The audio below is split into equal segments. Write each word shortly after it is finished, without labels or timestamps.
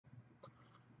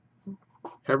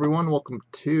Hey everyone, welcome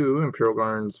to Imperial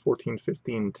Gardens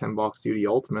 1415 10-box UD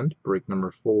Ultimate, break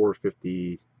number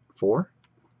 454.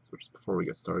 So just before we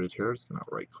get started here, just going to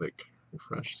right-click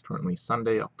refresh. It's currently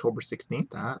Sunday, October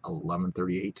 16th at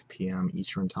 11:38 p.m.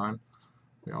 Eastern Time.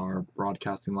 We are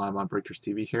broadcasting live on Breakers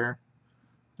TV here.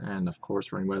 And of course,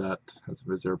 for anybody that has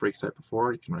visited our break site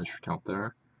before, you can register your account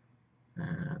there.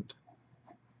 And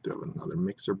do have another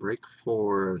mixer break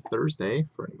for Thursday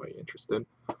for anybody interested.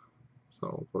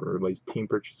 So for everybody's team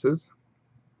purchases,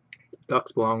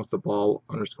 Ducks belongs to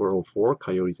ball_04,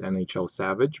 Coyotes NHL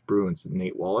Savage, Bruins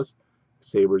Nate Wallace,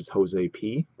 Sabres Jose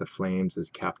P, the Flames is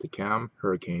Cap to Cam,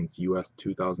 Hurricanes US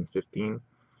 2015,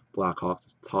 Blackhawks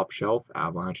is Top Shelf,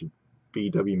 Avalanche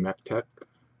BW Mectech,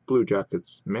 Blue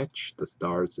Jackets Mitch, the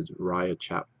Stars is Raya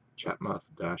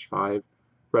Chatmuff-5,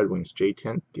 Red Wings J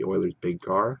Tint, the Oilers Big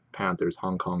Gar, Panthers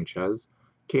Hong Kong Ches,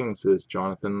 Kings is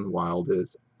Jonathan, Wild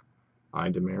is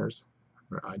Idemir.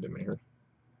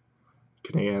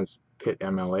 Canadiens Pitt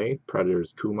MLA,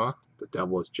 Predators Kuma, the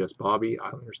Devils Just Bobby,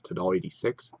 Islanders Tadal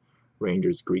 86,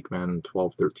 Rangers Greekman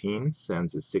 1213,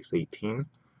 Sens is 618,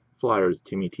 Flyers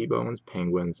Timmy T-Bones,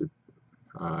 Penguins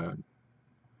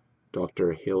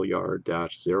Dr.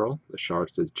 Hilliard-0, the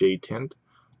Sharks is J Tint,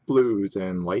 Blues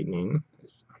and Lightning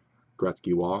is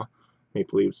Gretzky Wah,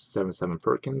 Maple Leafs 77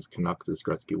 Perkins, Canucks is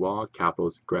Gretzky Wah,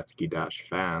 Capitals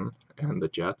Gretzky-Fan, and the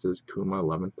Jets is Kuma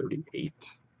 1138.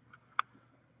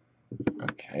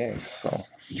 Okay, so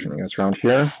turning us around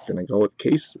here, gonna go with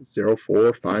case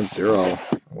 0450.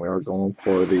 We are going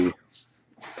for the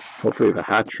hopefully the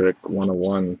hat trick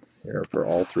 101 here for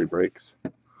all three breaks.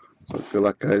 So good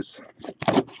luck, guys.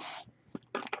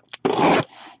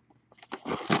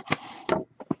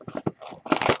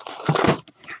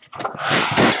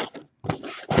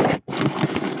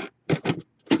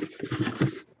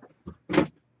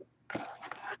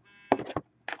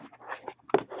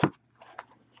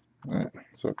 Alright,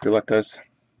 so good luck, guys.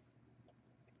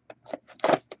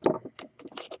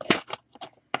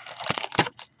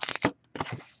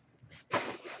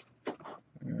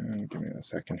 Give me a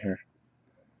second here.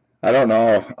 I don't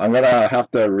know. I'm gonna have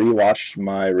to rewatch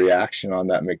my reaction on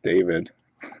that McDavid.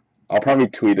 I'll probably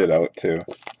tweet it out too.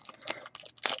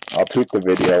 I'll tweet the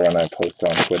video when I post it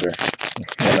on Twitter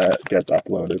when it gets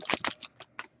uploaded.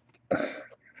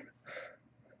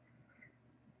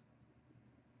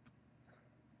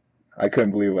 I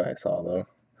couldn't believe what I saw though.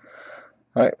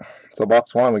 Alright, so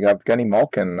box one, we got Evgeny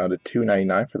Malkin out of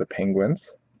 299 for the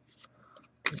Penguins.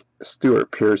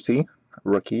 Stuart Piercy,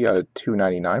 rookie, out of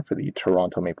 299 for the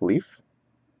Toronto Maple Leaf.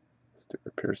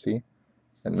 Stuart Piercy.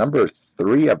 And number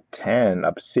 3 of 10,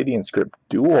 Obsidian Script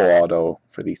dual auto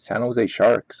for the San Jose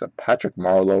Sharks of Patrick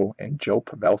Marleau and Joe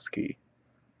Pavelski.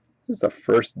 This is the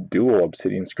first dual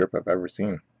Obsidian Script I've ever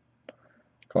seen.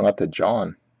 Going out to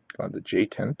John. Going out to J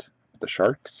Tint, the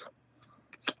Sharks.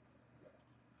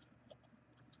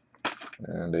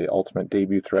 And a Ultimate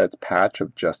Debut Threads patch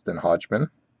of Justin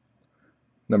Hodgman.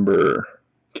 Number,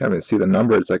 can't even see the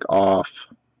number, it's like off.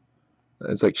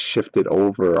 It's like shifted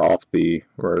over off the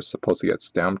where it's supposed to get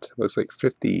stamped. It looks like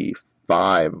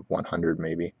 55, 100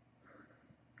 maybe.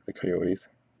 The Coyotes.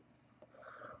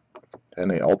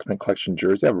 And a Ultimate Collection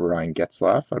jersey of Ryan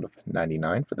Getzlaf out of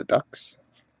 99 for the Ducks.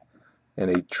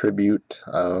 And a tribute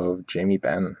of Jamie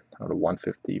Benn out of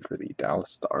 150 for the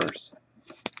Dallas Stars.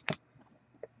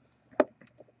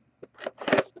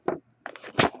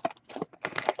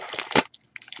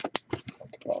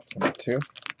 Box number 2.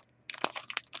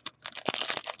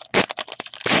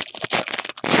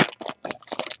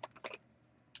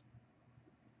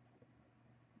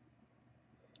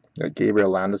 Got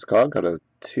Gabriel Landeskog out of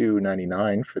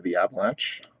 299 for the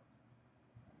Avalanche.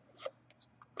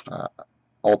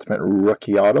 Ultimate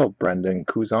Rookie Auto of Brendan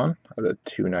Kuzan out of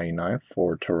 299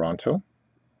 for Toronto.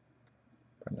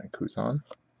 Brendan Kuzan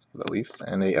for the Leafs.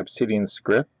 And a Obsidian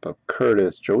Script of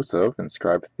Curtis Joseph,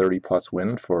 inscribed 30+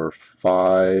 win for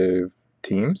 5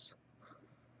 teams.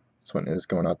 This one is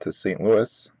going out to St.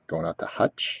 Louis, going out to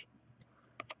Hutch,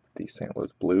 the St.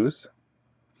 Louis Blues.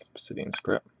 Obsidian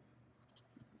Script.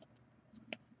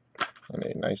 And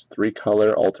a nice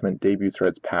 3-color Ultimate Debut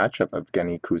Threads patch of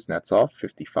Evgeny Kuznetsov,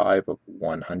 55 of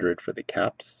 100 for the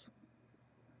Caps.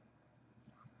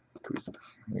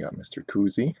 We got Mr.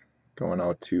 Kuzi going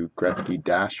out to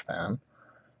Gretzky-Fan.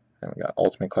 And we got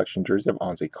Ultimate Collection jersey of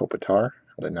Anze Kopitar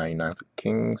out of 99 for the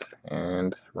Kings.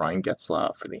 And Ryan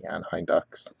Getzlaf for the Anaheim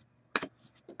Ducks.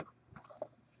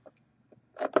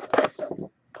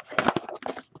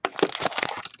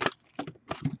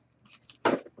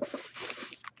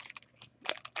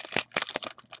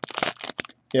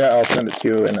 Yeah, I'll send it to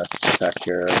you in a sec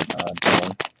here,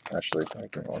 Dylan. Actually,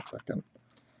 give me 1 second.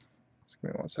 Just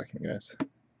give me 1 second, guys.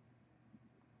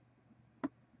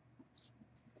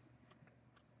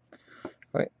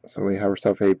 Right, so we have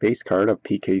ourselves a base card of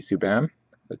PK Subban,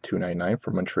 the 299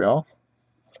 for Montreal.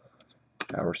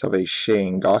 Have ourselves a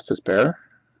Shane Gostisbehere,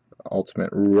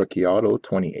 Ultimate Rookie Auto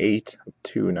 28 of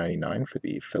 299 for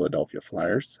the Philadelphia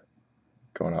Flyers.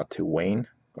 Going out to Wayne,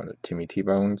 going to Timmy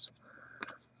T-Bones.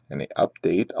 And a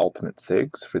update Ultimate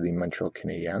Sigs for the Montreal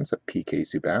Canadiens of PK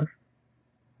Subban.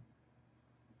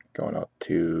 Going out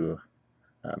to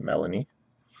Melanie.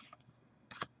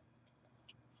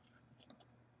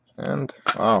 And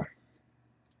wow,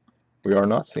 we are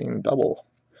not seeing double.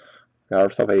 We have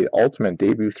ourselves a Ultimate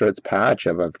Debut Threads patch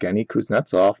of Evgeny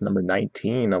Kuznetsov, number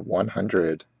 19 of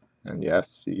 100. And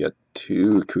yes, you get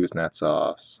 2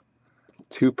 Kuznetsovs.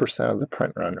 2% of the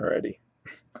print run already.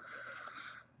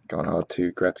 Going out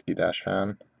to Gretzky Dash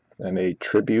Fan. And a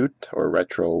tribute or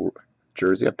retro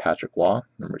jersey of Patrick Waugh,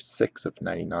 number 6 of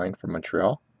 99 for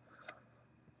Montreal.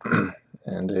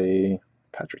 And a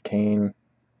Patrick Kane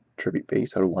tribute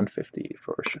base out of 150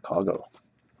 for Chicago.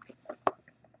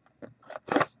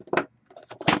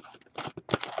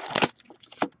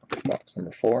 Box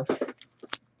number 4.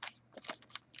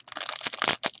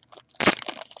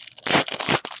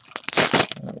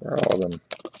 Where are all them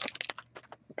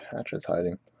patches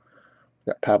hiding?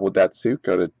 We got Pavel Datsyuk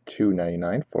out of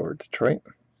 299 for Detroit.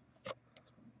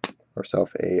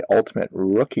 Ourselves a Ultimate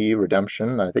Rookie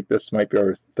Redemption. I think this might be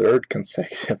our 3rd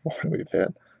consecutive one we've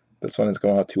hit. This one is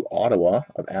going out to Ottawa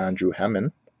of Andrew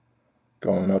Hemmen.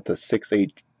 Going out to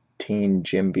 618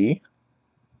 Jim B.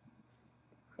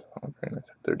 Oh, very nice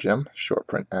hit there, Jim. Short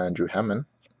print Andrew Hemmen.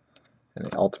 And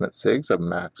the Ultimate Sigs of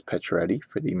Max Pacioretty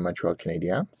for the Montreal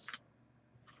Canadiens.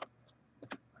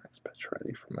 Max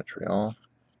Pacioretty for Montreal.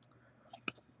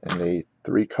 And a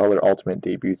 3-color Ultimate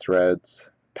Debut Threads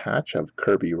patch of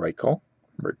Kirby Reichel,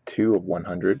 number 2 of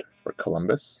 100 for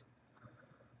Columbus.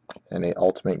 And a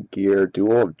Ultimate Gear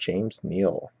Duel of James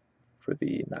Neal for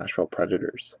the Nashville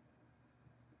Predators.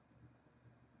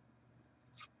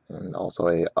 And also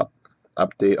a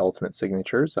update Ultimate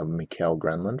Signatures of Mikael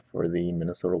Granlund for the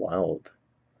Minnesota Wild.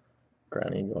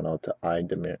 Granny going out to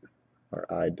Idemars,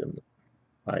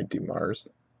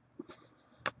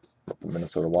 the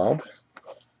Minnesota Wild.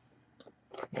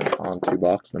 And on to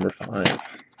box number 5.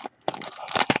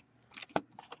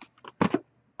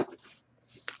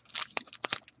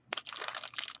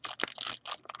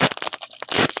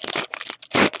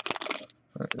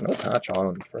 No patch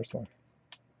on the first one.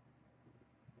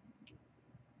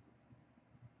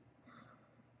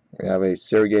 We have a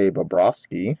Sergei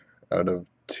Bobrovsky out of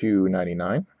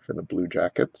 299 for the Blue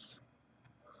Jackets.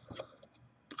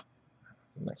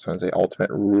 The next one is a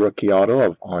Ultimate Rookie Auto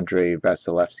of Andrei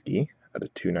Vasilevsky out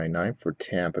of 299 for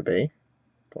Tampa Bay.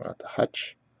 Going out to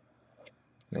Hutch.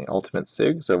 And the Ultimate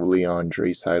Sigs of Leon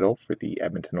Draisaitl for the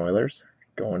Edmonton Oilers.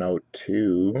 Going out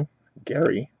to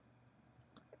Gary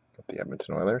with the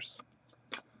Edmonton Oilers.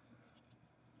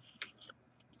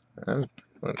 And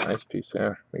what a nice piece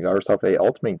there. We got ourselves a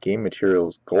Ultimate Game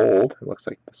Materials Gold. It looks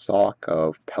like the sock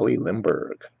of Pelle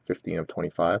Lindbergh, 15 of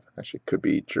 25. Actually, could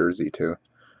be jersey too. A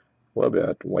little bit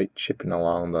of white chipping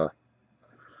along the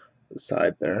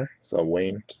side there. So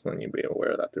Wayne, just letting you be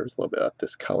aware that there's a little bit of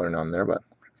discoloring on there, but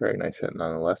very nice hit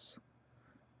nonetheless.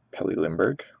 Pelle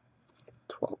Lindbergh,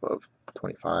 12 of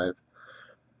 25.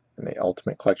 And the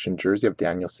Ultimate Collection jersey of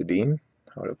Daniel Sedin,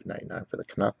 out of 99 for the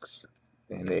Canucks.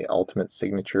 And the Ultimate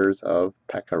Signatures of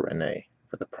Pekka Rinne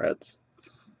for the Preds.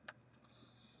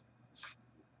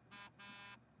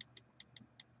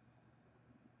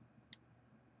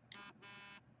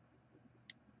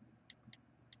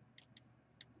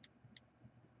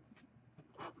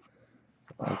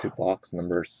 On to box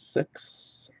number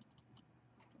 6.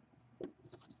 I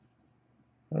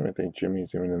don't even think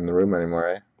Jimmy's even in the room anymore,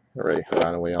 eh? He already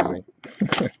ran away on me.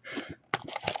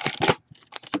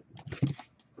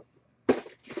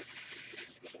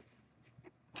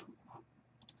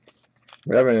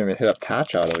 We haven't even hit a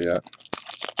patch auto yet.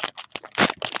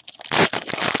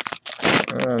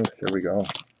 And here we go.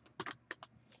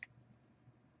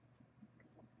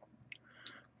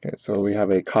 Okay, so we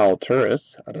have a Kyle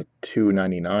Turris at a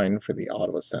 299 for the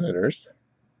Ottawa Senators.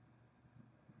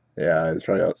 Yeah, he's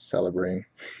probably out celebrating.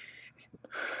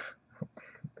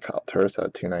 Kyle Turris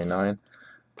at 299.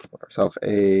 Ourselves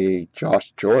a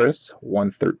Josh Joris,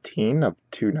 113 of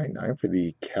 299 for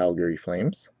the Calgary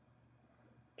Flames.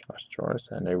 Josh Joris,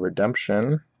 and a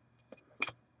redemption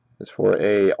is for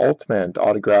a Ultimate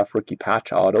Autograph Rookie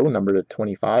Patch Auto, number to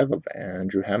 25 of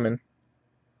Andrew Hemmen.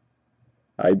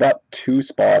 I got 2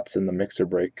 spots in the mixer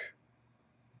break.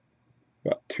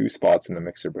 Got 2 spots in the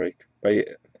mixer break. But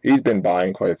he's been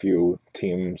buying quite a few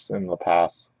teams in the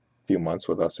past few months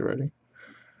with us already.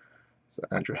 So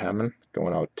Andrew Hammond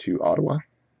going out to Ottawa.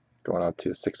 going out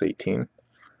to 618.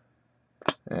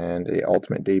 And a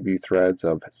ultimate debut threads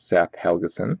of Zach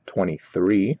Helgeson,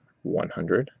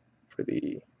 23/100 for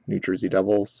the New Jersey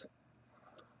Devils.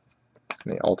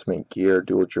 And the ultimate gear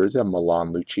dual jersey of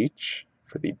Milan Lucic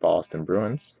for the Boston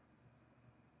Bruins.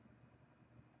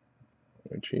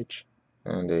 Lucic.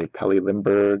 And a Pelle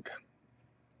Lindbergh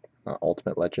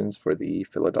Ultimate Legends for the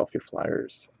Philadelphia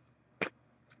Flyers.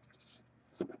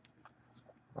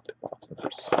 On to box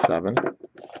number 7.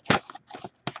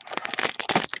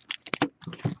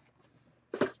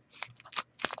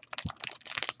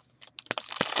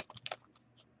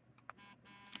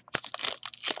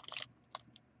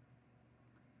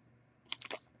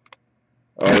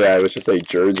 Oh yeah, it was just a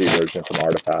jersey version from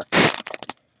Artifact.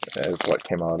 That is what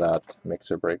came out of that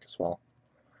mixer break as well.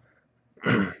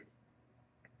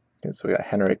 Okay, so we got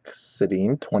Henrik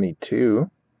Sedin,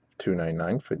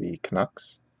 22/299 for the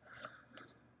Canucks.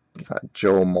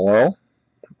 Joe Morrow,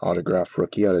 autograph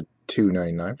rookie out of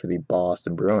 299 for the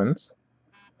Boston Bruins.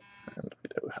 And we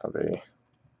do have a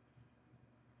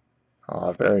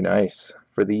very nice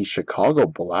for the Chicago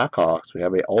Blackhawks. We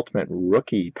have a ultimate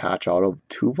rookie patch auto of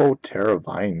Teuvo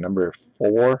Teravainen, number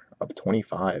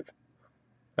 4/25.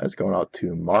 That's going out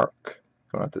to Mark,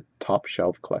 going out to Top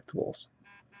Shelf Collectibles.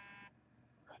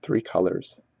 3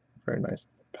 colors, very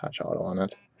nice patch auto on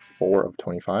it.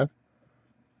 4/25,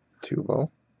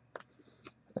 Teuvo.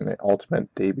 And the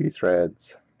ultimate debut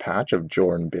threads patch of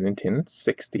Jordan Binnington,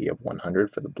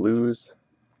 60/100 for the Blues.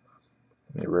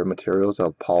 And the rare materials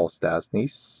of Paul Stastny,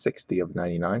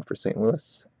 60/99 for St.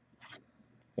 Louis.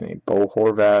 And a Bo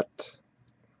Horvat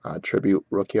tribute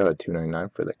rookie out of 299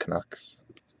 for the Canucks.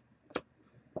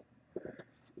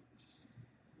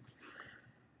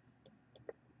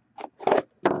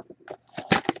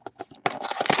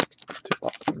 To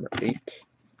box number 8.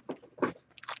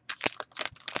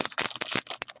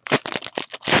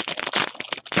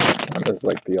 That is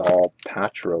like the all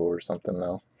patch row or something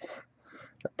now.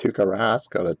 Tuukka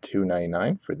Rask out of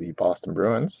 299 for the Boston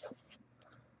Bruins.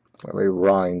 We have a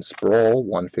Ryan Sproul,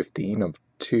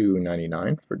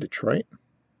 115/299 for Detroit.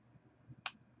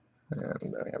 And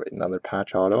then we have another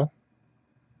patch auto.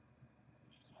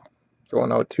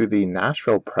 Going out to the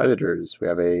Nashville Predators, we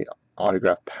have a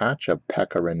autograph patch of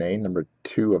Pekka Rinne, number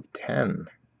 2/10.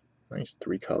 Nice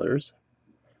 3 colors.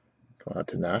 Going out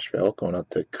to Nashville, going out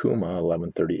to Kuma,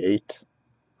 11/38.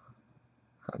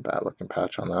 Not a bad looking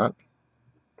patch on that.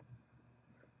 I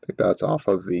think that's off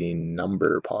of the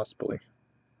number, possibly. I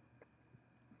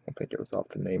don't think it was off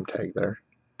the name tag there.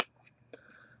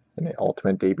 And the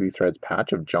ultimate debut threads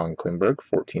patch of John Klingberg,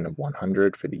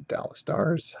 14/100 for the Dallas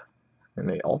Stars. And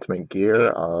the ultimate gear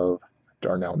of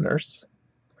Darnell Nurse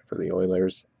for the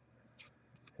Oilers.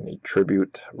 And the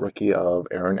tribute rookie of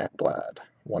Aaron Ekblad,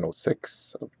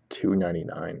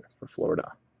 106/299 for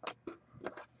Florida.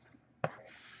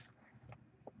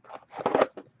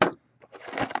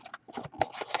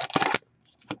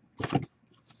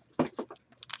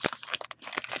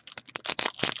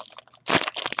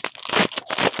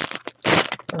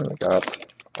 And we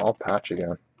got all patch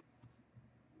again.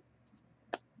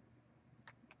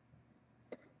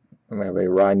 And we have a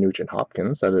Ryan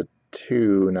Nugent-Hopkins at a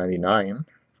 299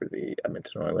 for the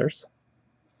Edmonton Oilers.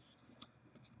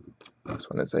 This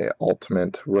one is a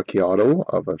ultimate rookie auto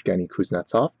of Evgeny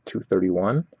Kuznetsov,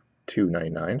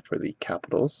 231/299 for the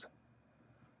Capitals.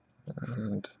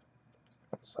 And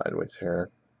sideways here,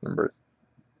 number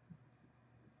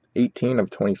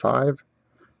 18/25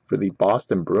 for the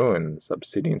Boston Bruins.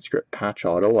 Obsidian script patch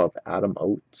auto of Adam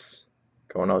Oates,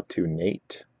 going out to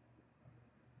Nate.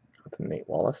 Out to Nate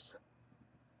Wallace.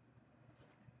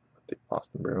 The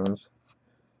Boston Bruins.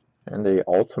 And a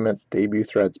ultimate debut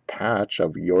threads patch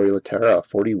of Jori Lehtera,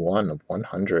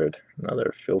 41/100.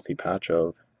 Another filthy patch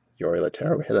of Jori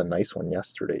Lehtera. We hit a nice one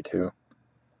yesterday too.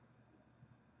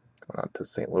 Going out to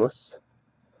St. Louis.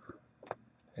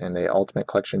 And a ultimate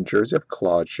collection jersey of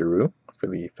Claude Giroux for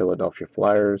the Philadelphia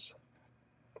Flyers.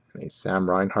 And a Sam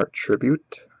Reinhart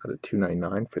tribute out of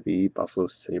 299 for the Buffalo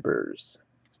Sabres.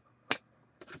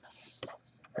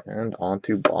 And on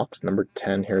to box number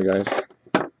 10 here, guys.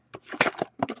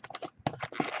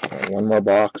 And one more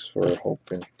box. We're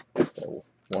hoping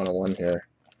 101 here.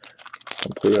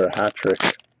 Complete our hat trick.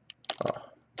 Oh.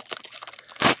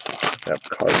 Have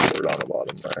cardboard on the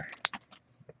bottom there.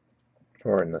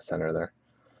 Or in the center there.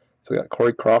 So we got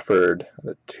Corey Crawford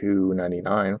at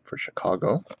 $2.99 for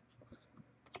Chicago.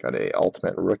 Got a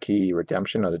Ultimate Rookie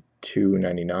Redemption at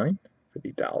 $2.99 for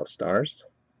the Dallas Stars.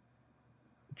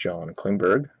 John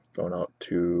Klingberg going out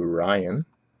to Ryan.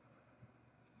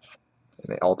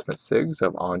 And the Ultimate Sigs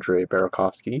of Andrei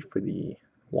Burakovsky for the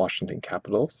Washington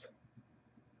Capitals.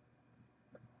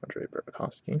 Andre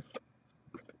Burakovsky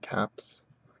with the Caps.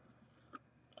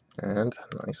 And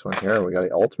nice one here. We got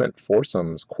the Ultimate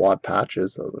Foursomes quad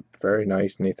patches. A very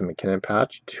nice Nathan MacKinnon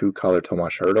patch. 2-color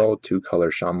Tomas Hertl,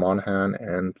 2-color Sean Monahan,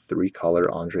 and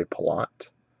 3-color Andre Palat.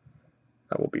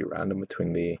 That will be random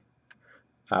between the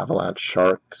Avalanche,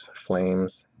 Sharks,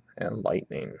 Flames, and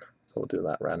Lightning. So we'll do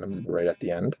that random right at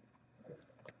the end.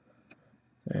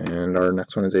 And our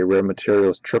next one is a Rare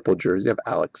Materials triple jersey of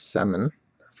Alex Semin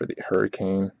for the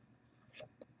Hurricane.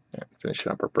 And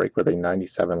finishing up our break with a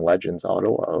 97 Legends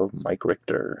auto of Mike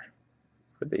Richter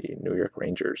for the New York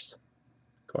Rangers.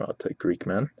 Going out to Greek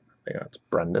Man. I think that's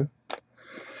Brendan.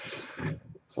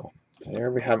 So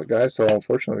there we have it, guys. So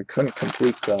unfortunately we couldn't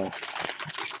complete the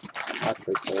hat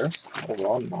break there.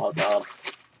 Overall, not a bad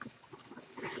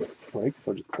break,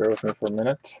 so just bear with me for a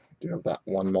minute. I do have that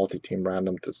one multi-team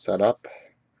random to set up.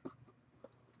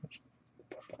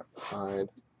 Put that aside.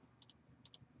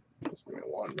 Just give me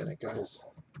 1 minute, guys.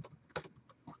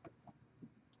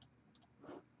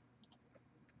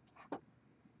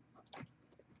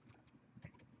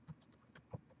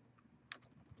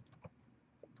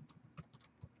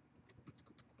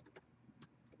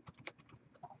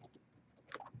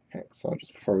 Okay, so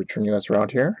just before we turn you guys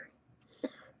around here,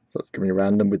 so it's going to be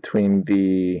random between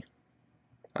the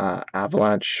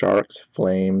Avalanche, Sharks,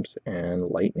 Flames, and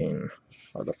Lightning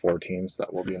are the 4 teams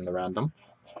that will be in the random.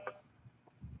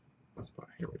 So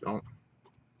here we go.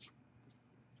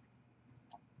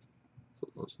 So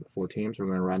those are the 4 teams. We're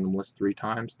going to random list 3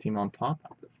 times. Team on top.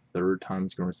 The 3rd time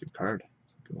is going to receive a card.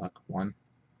 So good luck. 1,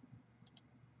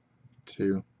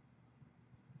 2,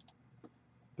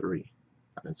 3.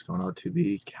 And it's going out to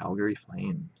the Calgary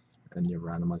Flames. And you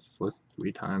randomize this list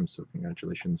 3 times. So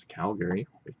congratulations, Calgary,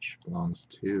 which belongs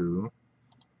to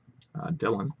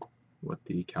Dylan with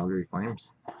the Calgary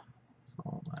Flames.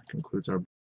 So that concludes our